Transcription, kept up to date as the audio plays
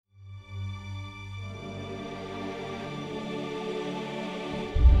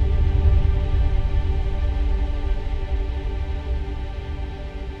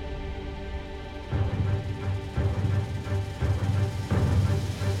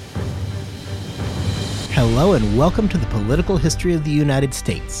Hello and welcome to the Political History of the United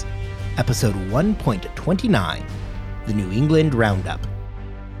States, Episode 1.29, The New England Roundup.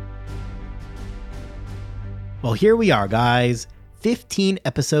 Well, here we are, guys. 15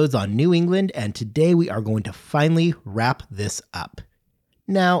 episodes on New England, and today we are going to finally wrap this up.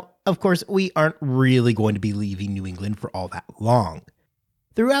 Now, of course, we aren't really going to be leaving New England for all that long.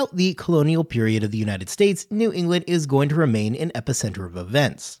 Throughout the colonial period of the United States, New England is going to remain an epicenter of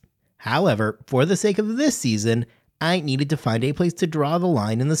events. However, for the sake of this season, I needed to find a place to draw the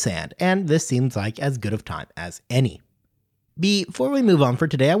line in the sand, and this seems like as good of time as any. Before we move on for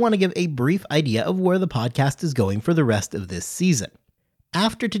today, I want to give a brief idea of where the podcast is going for the rest of this season.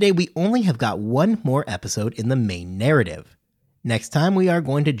 After today, we only have got one more episode in the main narrative. Next time, we are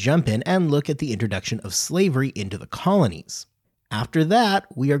going to jump in and look at the introduction of slavery into the colonies. After that,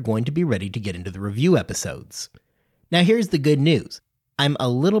 we are going to be ready to get into the review episodes. Now here's the good news. I'm a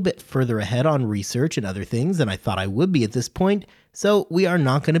little bit further ahead on research and other things than I thought I would be at this point, so we are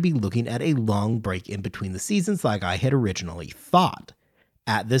not going to be looking at a long break in between the seasons like I had originally thought.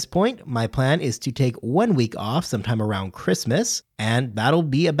 At this point, my plan is to take 1 week off sometime around Christmas, and that'll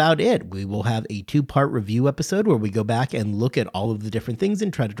be about it. We will have a 2-part review episode where we go back and look at all of the different things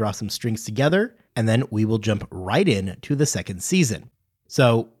and try to draw some strings together, and then we will jump right in to the second season.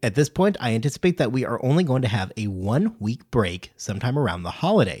 So at this point, I anticipate that we are only going to have a 1 week break sometime around the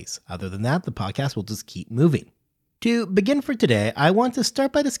holidays. Other than that, the podcast will just keep moving. To begin for today, I want to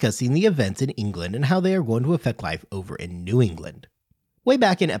start by discussing the events in England and how they are going to affect life over in New England. Way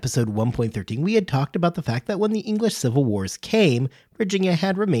back in episode 1.13, we had talked about the fact that when the English Civil Wars came, Virginia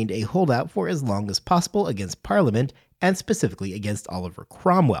had remained a holdout for as long as possible against Parliament, and specifically against Oliver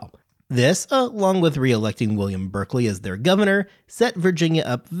Cromwell. This, along with re-electing William Berkeley as their governor, set Virginia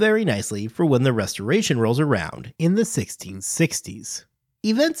up very nicely for when the Restoration rolls around in the 1660s.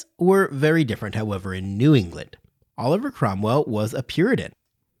 Events were very different, however, in New England. Oliver Cromwell was a Puritan.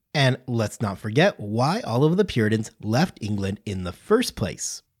 And let's not forget why all of the Puritans left England in the first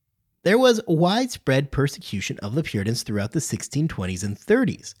place. There was widespread persecution of the Puritans throughout the 1620s and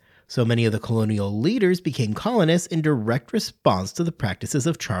 30s. So many of the colonial leaders became colonists in direct response to the practices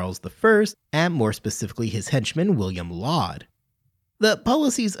of Charles I, and more specifically his henchman William Laud. The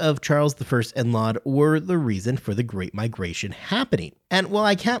policies of Charles I and Laud were the reason for the Great Migration happening. And while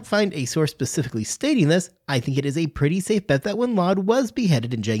I can't find a source specifically stating this, I think it is a pretty safe bet that when Laud was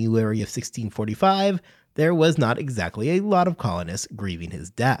beheaded in January of 1645, there was not exactly a lot of colonists grieving his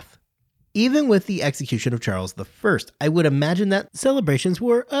death. Even with the execution of Charles I, I would imagine that celebrations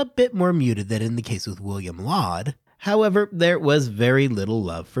were a bit more muted than in the case with William Laud. However, there was very little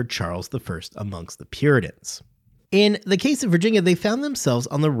love for Charles I amongst the Puritans. In the case of Virginia, they found themselves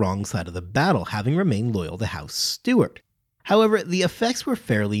on the wrong side of the battle, having remained loyal to House Stuart. However, the effects were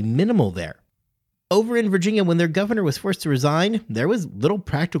fairly minimal there. Over in Virginia, when their governor was forced to resign, there was little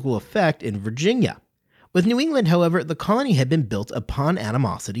practical effect in Virginia. With New England, however, the colony had been built upon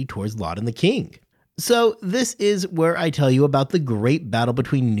animosity towards Laud and the king. So this is where I tell you about the great battle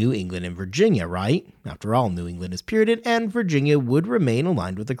between New England and Virginia, right? After all, New England is Puritan and Virginia would remain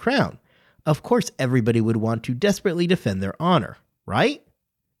aligned with the crown. Of course, everybody would want to desperately defend their honor, right?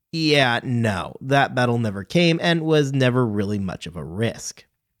 Yeah, no, that battle never came and was never really much of a risk.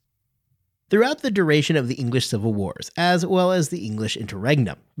 Throughout the duration of the English Civil Wars, as well as the English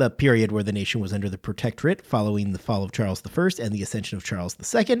Interregnum, the period where the nation was under the Protectorate following the fall of Charles I and the ascension of Charles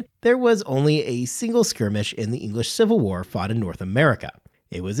II, there was only a single skirmish in the English Civil War fought in North America.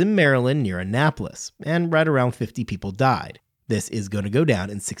 It was in Maryland near Annapolis, and right around 50 people died. This is going to go down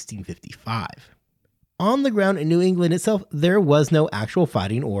in 1655. On the ground in New England itself, there was no actual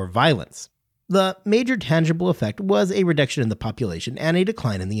fighting or violence. The major tangible effect was a reduction in the population and a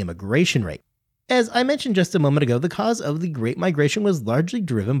decline in the immigration rate. As I mentioned just a moment ago, the cause of the Great Migration was largely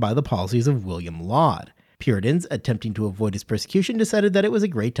driven by the policies of William Laud. Puritans, attempting to avoid his persecution, decided that it was a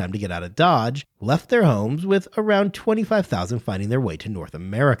great time to get out of Dodge, left their homes with around 25,000 finding their way to North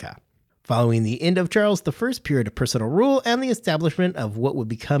America. Following the end of Charles I's period of personal rule and the establishment of what would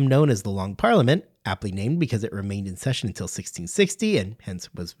become known as the Long Parliament, aptly named because it remained in session until 1660 and hence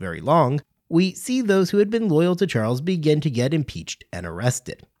was very long, we see those who had been loyal to Charles begin to get impeached and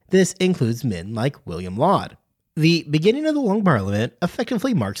arrested. This includes men like William Laud. The beginning of the Long Parliament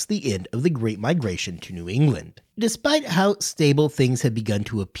effectively marks the end of the Great Migration to New England. Despite how stable things had begun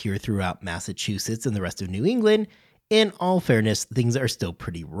to appear throughout Massachusetts and the rest of New England, in all fairness, things are still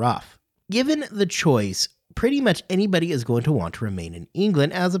pretty rough. Given the choice, pretty much anybody is going to want to remain in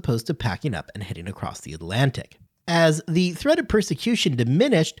England as opposed to packing up and heading across the Atlantic. As the threat of persecution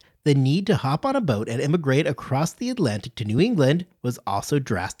diminished, the need to hop on a boat and immigrate across the Atlantic to New England was also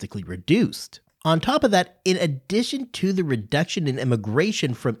drastically reduced. On top of that, in addition to the reduction in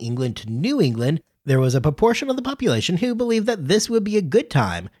immigration from England to New England, there was a proportion of the population who believed that this would be a good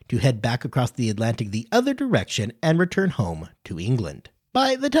time to head back across the Atlantic the other direction and return home to England.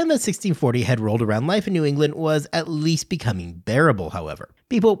 By the time that 1640 had rolled around, life in New England was at least becoming bearable, however.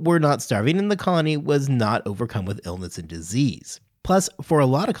 People were not starving and the colony was not overcome with illness and disease. Plus, for a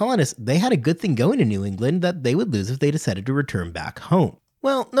lot of colonists, they had a good thing going in New England that they would lose if they decided to return back home.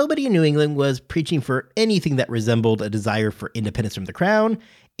 Well, nobody in New England was preaching for anything that resembled a desire for independence from the crown.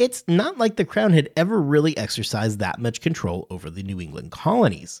 It's not like the crown had ever really exercised that much control over the New England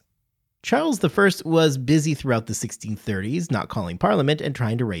colonies. Charles I was busy throughout the 1630s not calling Parliament and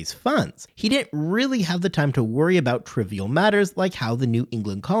trying to raise funds. He didn't really have the time to worry about trivial matters like how the New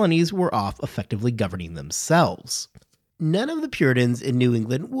England colonies were off effectively governing themselves. None of the Puritans in New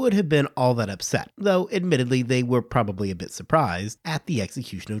England would have been all that upset, though admittedly they were probably a bit surprised at the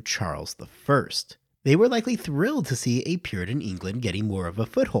execution of Charles I. They were likely thrilled to see a Puritan England getting more of a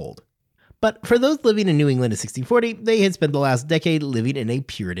foothold. But for those living in New England in 1640, they had spent the last decade living in a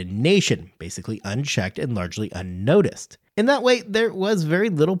Puritan nation, basically unchecked and largely unnoticed. In that way, there was very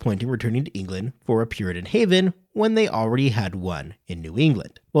little point in returning to England for a Puritan haven when they already had one in New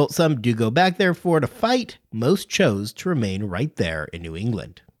England. While some do go back there to fight, most chose to remain right there in New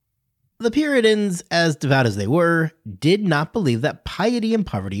England. The Puritans, as devout as they were, did not believe that piety and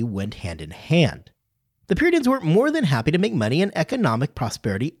poverty went hand in hand. The Puritans were more than happy to make money, and economic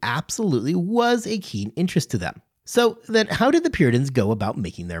prosperity absolutely was a keen interest to them. So then how did the Puritans go about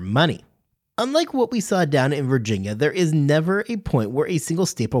making their money? Unlike what we saw down in Virginia, there is never a point where a single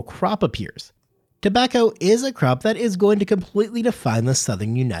staple crop appears. Tobacco is a crop that is going to completely define the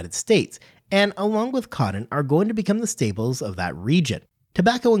southern United States, and along with cotton are going to become the staples of that region.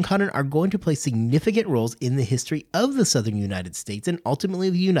 Tobacco and cotton are going to play significant roles in the history of the southern United States and ultimately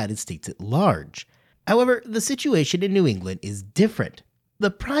the United States at large. However, the situation in New England is different.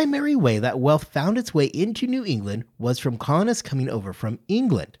 The primary way that wealth found its way into New England was from colonists coming over from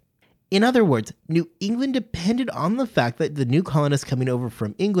England. In other words, New England depended on the fact that the new colonists coming over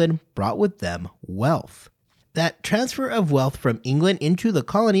from England brought with them wealth. That transfer of wealth from England into the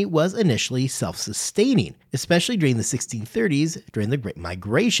colony was initially self-sustaining, especially during the 1630s during the Great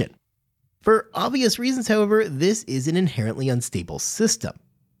Migration. For obvious reasons, however, this is an inherently unstable system.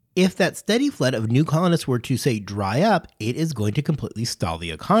 If that steady flood of new colonists were to, say, dry up, it is going to completely stall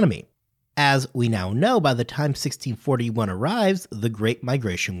the economy. As we now know, by the time 1641 arrives, the Great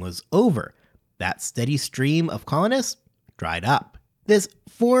Migration was over. That steady stream of colonists dried up. This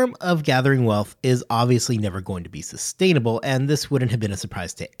form of gathering wealth is obviously never going to be sustainable, and this wouldn't have been a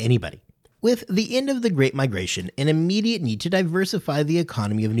surprise to anybody. With the end of the Great Migration, an immediate need to diversify the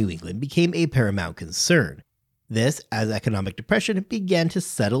economy of New England became a paramount concern. This, as economic depression began to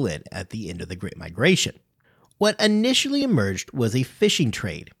settle in at the end of the Great Migration. What initially emerged was a fishing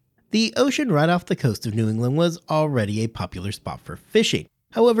trade. The ocean right off the coast of New England was already a popular spot for fishing.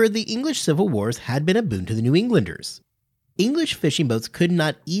 However, the English Civil Wars had been a boon to the New Englanders. English fishing boats could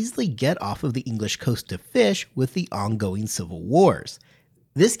not easily get off of the English coast to fish with the ongoing Civil Wars.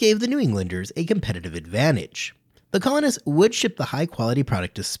 This gave the New Englanders a competitive advantage. The colonists would ship the high-quality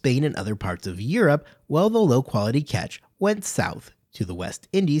product to Spain and other parts of Europe, while the low-quality catch went south to the West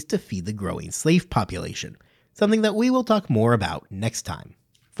Indies to feed the growing slave population, something that we will talk more about next time.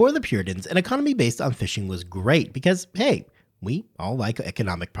 For the Puritans, an economy based on fishing was great because, hey, we all like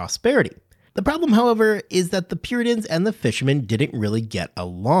economic prosperity. The problem, however, is that the Puritans and the fishermen didn't really get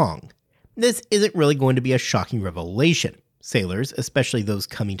along. This isn't really going to be a shocking revelation. Sailors, especially those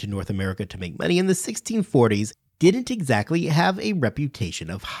coming to North America to make money in the 1640s, didn't exactly have a reputation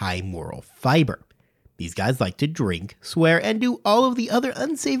of high moral fiber. These guys like to drink, swear, and do all of the other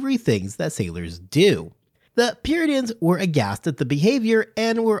unsavory things that sailors do. The Puritans were aghast at the behavior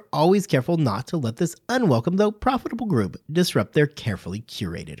and were always careful not to let this unwelcome though profitable group disrupt their carefully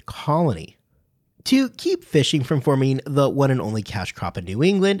curated colony. To keep fishing from forming the one and only cash crop in New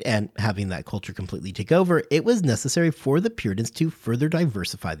England and having that culture completely take over, it was necessary for the Puritans to further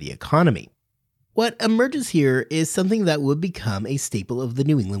diversify the economy. What emerges here is something that would become a staple of the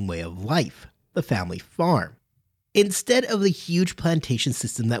New England way of life, the family farm. Instead of the huge plantation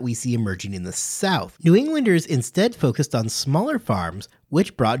system that we see emerging in the South, New Englanders instead focused on smaller farms,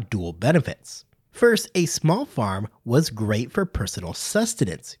 which brought dual benefits. First, a small farm was great for personal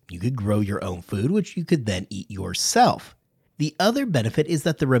sustenance. You could grow your own food, which you could then eat yourself. The other benefit is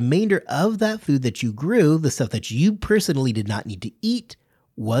that the remainder of that food that you grew, the stuff that you personally did not need to eat,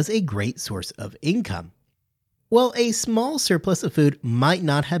 was a great source of income. Well, a small surplus of food might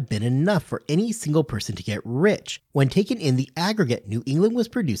not have been enough for any single person to get rich. When taken in the aggregate, New England was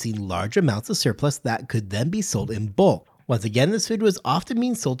producing large amounts of surplus that could then be sold in bulk. Once again, this food was often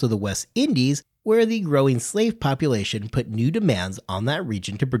being sold to the West Indies, where the growing slave population put new demands on that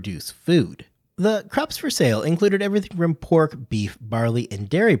region to produce food. The crops for sale included everything from pork, beef, barley, and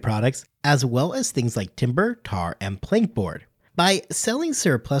dairy products, as well as things like timber, tar, and plankboard. By selling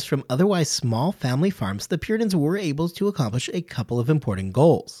surplus from otherwise small family farms, the Puritans were able to accomplish a couple of important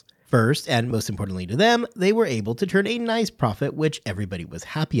goals. First, and most importantly to them, they were able to turn a nice profit, which everybody was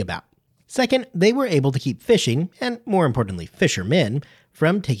happy about. Second, they were able to keep fishing, and more importantly fishermen,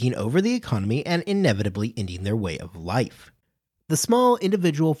 from taking over the economy and inevitably ending their way of life. The small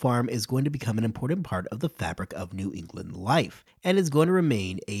individual farm is going to become an important part of the fabric of New England life, and is going to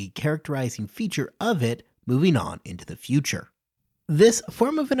remain a characterizing feature of it moving on into the future. This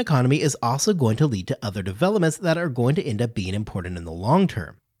form of an economy is also going to lead to other developments that are going to end up being important in the long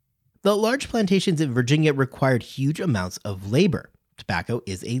term. The large plantations in Virginia required huge amounts of labor. Tobacco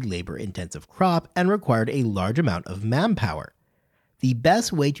is a labor-intensive crop and required a large amount of manpower. The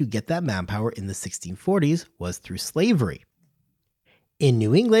best way to get that manpower in the 1640s was through slavery. In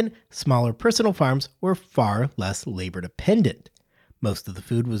New England, smaller personal farms were far less labor-dependent. Most of the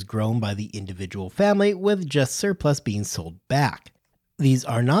food was grown by the individual family, with just surplus being sold back. These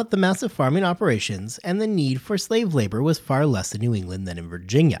are not the massive farming operations, and the need for slave labor was far less in New England than in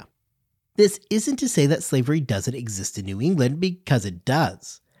Virginia. This isn't to say that slavery doesn't exist in New England, because it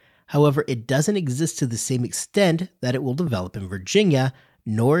does. However, it doesn't exist to the same extent that it will develop in Virginia,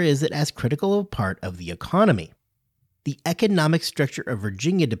 nor is it as critical a part of the economy. The economic structure of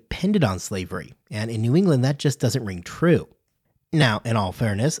Virginia depended on slavery, and in New England that just doesn't ring true. Now, in all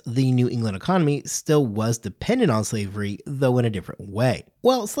fairness, the New England economy still was dependent on slavery, though in a different way.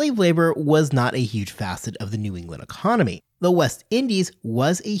 While slave labor was not a huge facet of the New England economy, the West Indies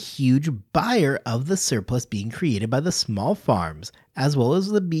was a huge buyer of the surplus being created by the small farms, as well as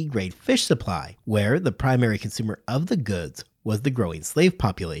the B-grade fish supply, where the primary consumer of the goods was the growing slave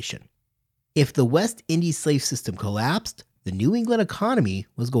population. If the West Indies slave system collapsed, the New England economy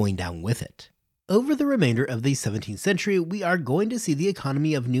was going down with it. Over the remainder of the 17th century, we are going to see the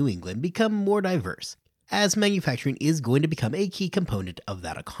economy of New England become more diverse, as manufacturing is going to become a key component of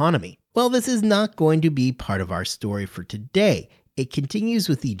that economy. While this is not going to be part of our story for today, it continues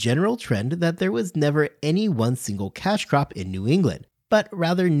with the general trend that there was never any one single cash crop in New England, but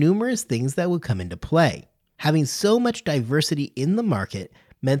rather numerous things that would come into play. Having so much diversity in the market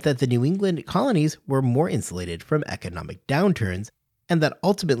meant that the New England colonies were more insulated from economic downturns, and that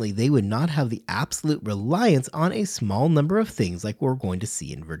ultimately they would not have the absolute reliance on a small number of things like we're going to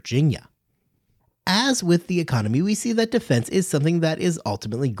see in Virginia. As with the economy, we see that defense is something that is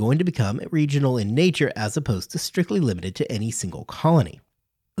ultimately going to become regional in nature as opposed to strictly limited to any single colony.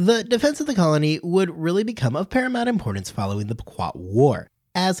 The defense of the colony would really become of paramount importance following the Pequot War,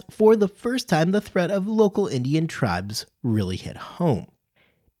 as for the first time the threat of local Indian tribes really hit home.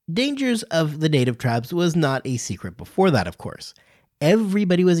 Dangers of the native tribes was not a secret before that, of course.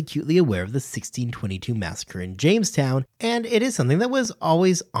 Everybody was acutely aware of the 1622 massacre in Jamestown, and it is something that was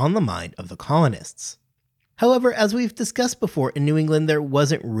always on the mind of the colonists. However, as we've discussed before, in New England there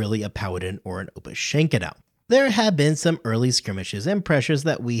wasn't really a Powhatan or an Opechancanough. There had been some early skirmishes and pressures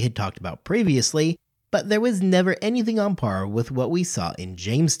that we had talked about previously, but there was never anything on par with what we saw in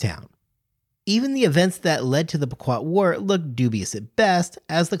Jamestown. Even the events that led to the Pequot War looked dubious at best,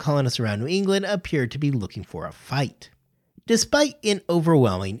 as the colonists around New England appeared to be looking for a fight. Despite an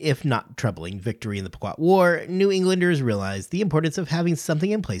overwhelming, if not troubling, victory in the Pequot War, New Englanders realized the importance of having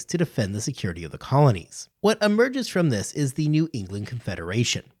something in place to defend the security of the colonies. What emerges from this is the New England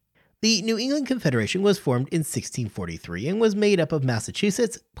Confederation. The New England Confederation was formed in 1643 and was made up of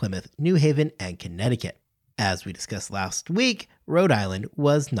Massachusetts, Plymouth, New Haven, and Connecticut. As we discussed last week, Rhode Island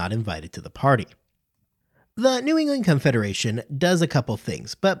was not invited to the party. The New England Confederation does a couple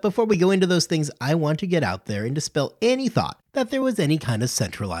things, but before we go into those things, I want to get out there and dispel any thought that there was any kind of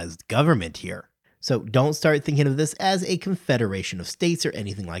centralized government here. So don't start thinking of this as a confederation of states or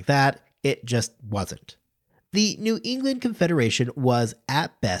anything like that. It just wasn't. The New England Confederation was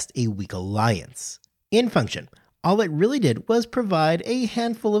at best a weak alliance. In function, all it really did was provide a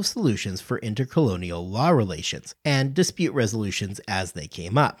handful of solutions for intercolonial law relations and dispute resolutions as they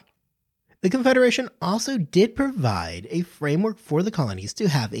came up. The Confederation also did provide a framework for the colonies to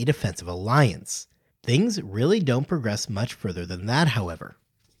have a defensive alliance. Things really don't progress much further than that, however.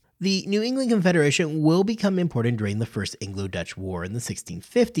 The New England Confederation will become important during the First Anglo-Dutch War in the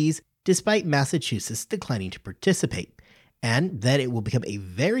 1650s, despite Massachusetts declining to participate, and then it will become a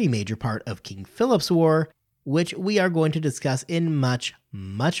very major part of King Philip's War, which we are going to discuss in much,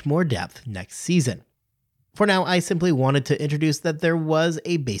 much more depth next season. For now, I simply wanted to introduce that there was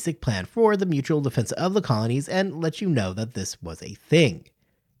a basic plan for the mutual defense of the colonies and let you know that this was a thing.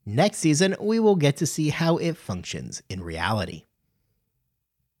 Next season, we will get to see how it functions in reality.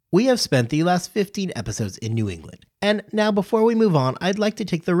 We have spent the last 15 episodes in New England, and now before we move on, I'd like to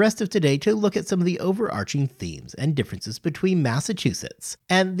take the rest of today to look at some of the overarching themes and differences between Massachusetts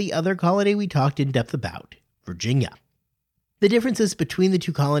and the other colony we talked in depth about, Virginia. The differences between the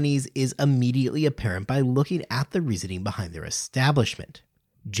two colonies is immediately apparent by looking at the reasoning behind their establishment.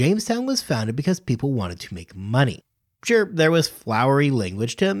 Jamestown was founded because people wanted to make money. Sure, there was flowery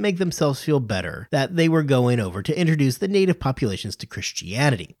language to make themselves feel better that they were going over to introduce the native populations to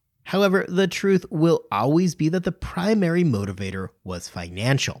Christianity. However, the truth will always be that the primary motivator was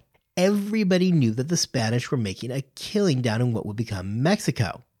financial. Everybody knew that the Spanish were making a killing down in what would become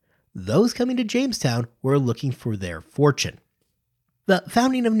Mexico. Those coming to Jamestown were looking for their fortune. The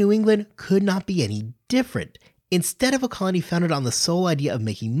founding of New England could not be any different. Instead of a colony founded on the sole idea of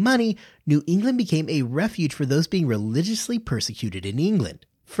making money, New England became a refuge for those being religiously persecuted in England.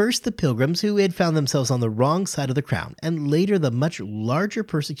 First, the Pilgrims, who had found themselves on the wrong side of the crown, and later the much larger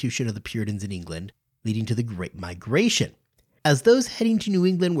persecution of the Puritans in England, leading to the Great Migration. As those heading to New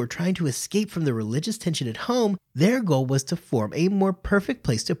England were trying to escape from the religious tension at home, their goal was to form a more perfect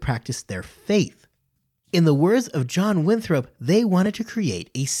place to practice their faith. In the words of John Winthrop, they wanted to create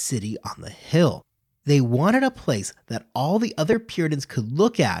a city on the hill. They wanted a place that all the other Puritans could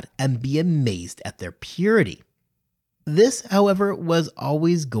look at and be amazed at their purity. This, however, was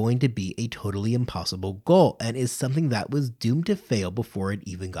always going to be a totally impossible goal and is something that was doomed to fail before it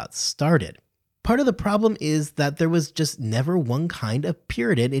even got started. Part of the problem is that there was just never one kind of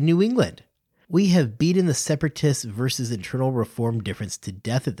Puritan in New England. We have beaten the separatists versus internal reform difference to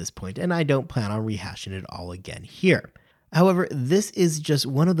death at this point, and I don't plan on rehashing it all again here. However, this is just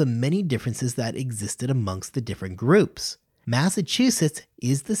one of the many differences that existed amongst the different groups. Massachusetts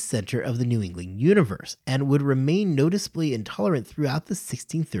is the center of the New England universe and would remain noticeably intolerant throughout the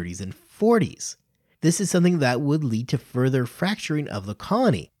 1630s and 40s. This is something that would lead to further fracturing of the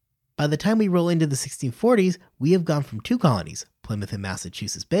colony. By the time we roll into the 1640s, we have gone from two colonies, Plymouth and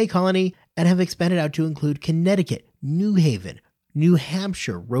Massachusetts Bay Colony, and have expanded out to include Connecticut, New Haven, New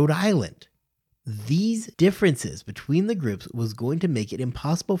Hampshire, Rhode Island. These differences between the groups was going to make it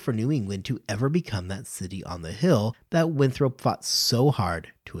impossible for New England to ever become that city on the hill that Winthrop fought so hard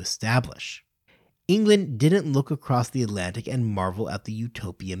to establish. England didn't look across the Atlantic and marvel at the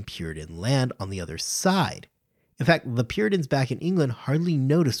utopian Puritan land on the other side. In fact, the Puritans back in England hardly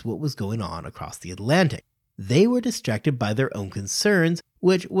noticed what was going on across the Atlantic. They were distracted by their own concerns,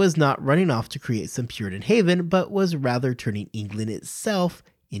 which was not running off to create some Puritan haven, but was rather turning England itself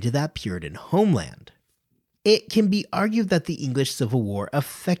into that Puritan homeland. It can be argued that the English Civil War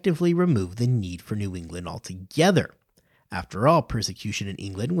effectively removed the need for New England altogether. After all, persecution in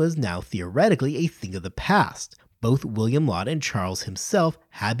England was now theoretically a thing of the past. Both William Laud and Charles himself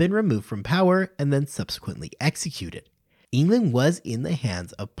had been removed from power and then subsequently executed. England was in the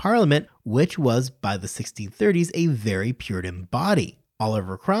hands of Parliament, which was by the 1630s a very Puritan body.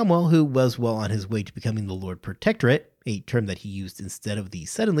 Oliver Cromwell, who was well on his way to becoming the Lord Protectorate, a term that he used instead of the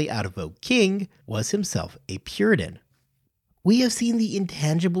suddenly out-of-vogue king, was himself a Puritan. We have seen the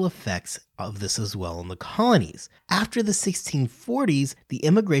intangible effects of this as well in the colonies. After the 1640s, the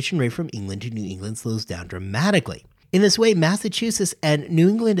immigration rate from England to New England slows down dramatically. In this way, Massachusetts and New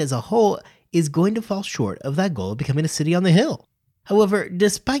England as a whole is going to fall short of that goal of becoming a city on the hill. However,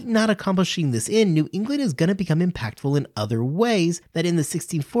 despite not accomplishing this New England is going to become impactful in other ways that in the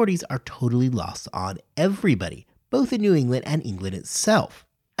 1640s are totally lost on everybody, both in New England and England itself.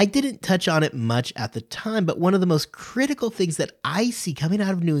 I didn't touch on it much at the time, but one of the most critical things that I see coming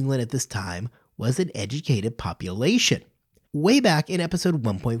out of New England at this time was an educated population. Way back in episode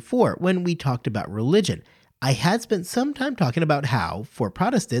 1.4, when we talked about religion, I had spent some time talking about how, for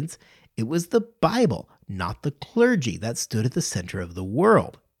Protestants, it was the Bible, not the clergy, that stood at the center of the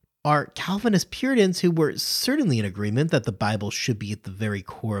world. Our Calvinist Puritans, who were certainly in agreement that the Bible should be at the very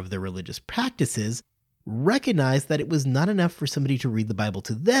core of their religious practices, recognized that it was not enough for somebody to read the Bible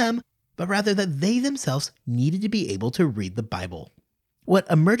to them, but rather that they themselves needed to be able to read the Bible. What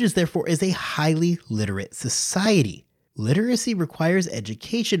emerges, therefore, is a highly literate society. Literacy requires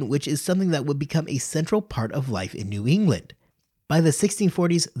education, which is something that would become a central part of life in New England. By the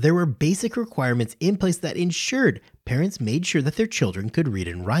 1640s, there were basic requirements in place that ensured parents made sure that their children could read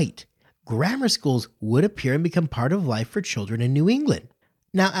and write. Grammar schools would appear and become part of life for children in New England.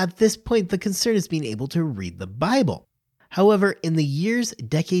 Now, at this point, the concern is being able to read the Bible. However, in the years,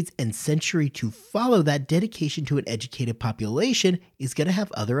 decades, and century to follow, that dedication to an educated population is going to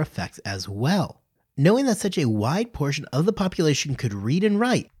have other effects as well. Knowing that such a wide portion of the population could read and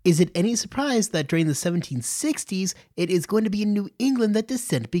write, is it any surprise that during the 1760s, it is going to be in New England that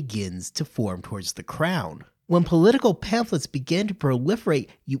dissent begins to form towards the crown? When political pamphlets began to proliferate,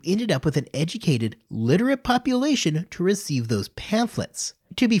 you ended up with an educated, literate population to receive those pamphlets.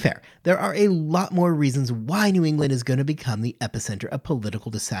 To be fair, there are a lot more reasons why New England is going to become the epicenter of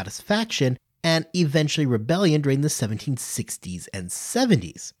political dissatisfaction and eventually rebellion during the 1760s and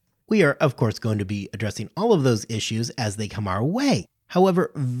 70s. We are, of course, going to be addressing all of those issues as they come our way.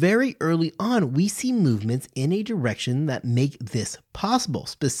 However, very early on, we see movements in a direction that make this possible,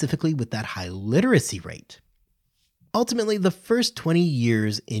 specifically with that high literacy rate. Ultimately, the first 20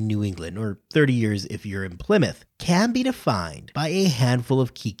 years in New England, or 30 years if you're in Plymouth, can be defined by a handful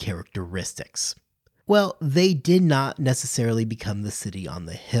of key characteristics. Well, they did not necessarily become the city on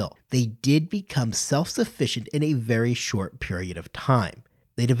the hill. They did become self-sufficient in a very short period of time.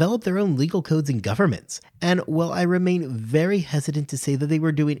 They developed their own legal codes and governments, and while I remain very hesitant to say that they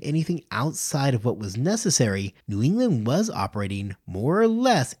were doing anything outside of what was necessary, New England was operating more or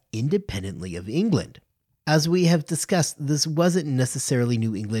less independently of England. As we have discussed, this wasn't necessarily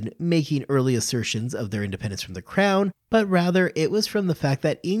New England making early assertions of their independence from the crown, but rather it was from the fact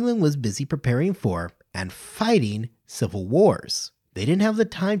that England was busy preparing for and fighting civil wars. They didn't have the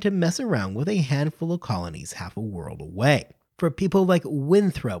time to mess around with a handful of colonies half a world away. For people like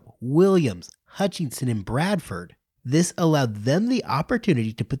Winthrop, Williams, Hutchinson, and Bradford, this allowed them the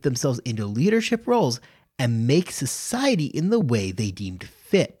opportunity to put themselves into leadership roles and make society in the way they deemed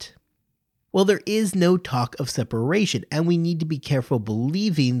fit. Well, there is no talk of separation, and we need to be careful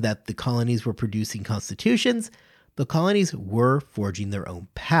believing that the colonies were producing constitutions. The colonies were forging their own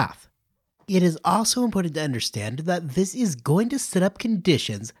path. It is also important to understand that this is going to set up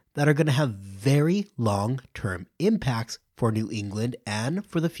conditions that are going to have very long-term impacts for New England and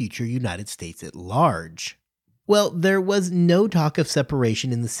for the future United States at large. Well, there was no talk of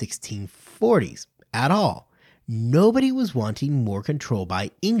separation in the 1640s at all. Nobody was wanting more control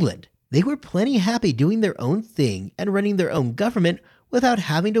by England. They were plenty happy doing their own thing and running their own government without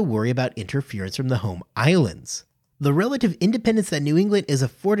having to worry about interference from the home islands. The relative independence that New England is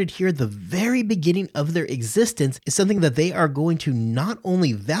afforded here at the very beginning of their existence is something that they are going to not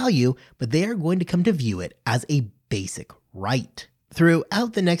only value, but they are going to come to view it as a basic right.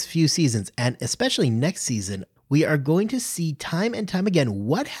 Throughout the next few seasons, and especially next season, we are going to see time and time again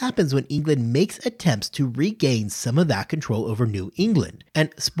what happens when England makes attempts to regain some of that control over New England.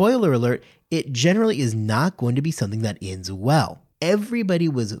 And spoiler alert, it generally is not going to be something that ends well. Everybody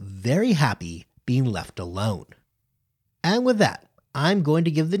was very happy being left alone. And with that, I'm going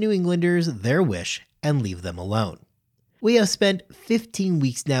to give the New Englanders their wish and leave them alone. We have spent 15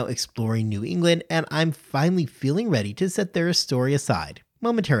 weeks now exploring New England, and I'm finally feeling ready to set their story aside,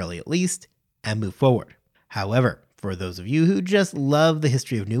 momentarily at least, and move forward. However, for those of you who just love the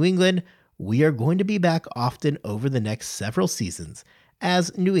history of New England, we are going to be back often over the next several seasons,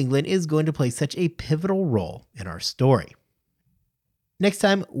 as New England is going to play such a pivotal role in our story. Next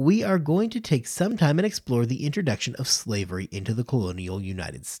time, we are going to take some time and explore the introduction of slavery into the colonial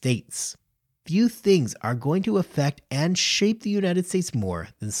United States. Few things are going to affect and shape the United States more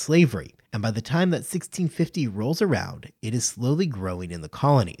than slavery, and by the time that 1650 rolls around, it is slowly growing in the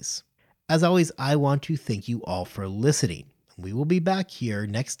colonies. As always, I want to thank you all for listening. We will be back here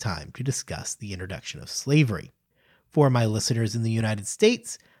next time to discuss the introduction of slavery. For my listeners in the United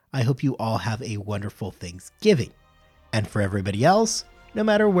States, I hope you all have a wonderful Thanksgiving. And for everybody else, no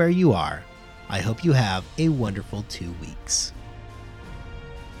matter where you are, I hope you have a wonderful 2 weeks.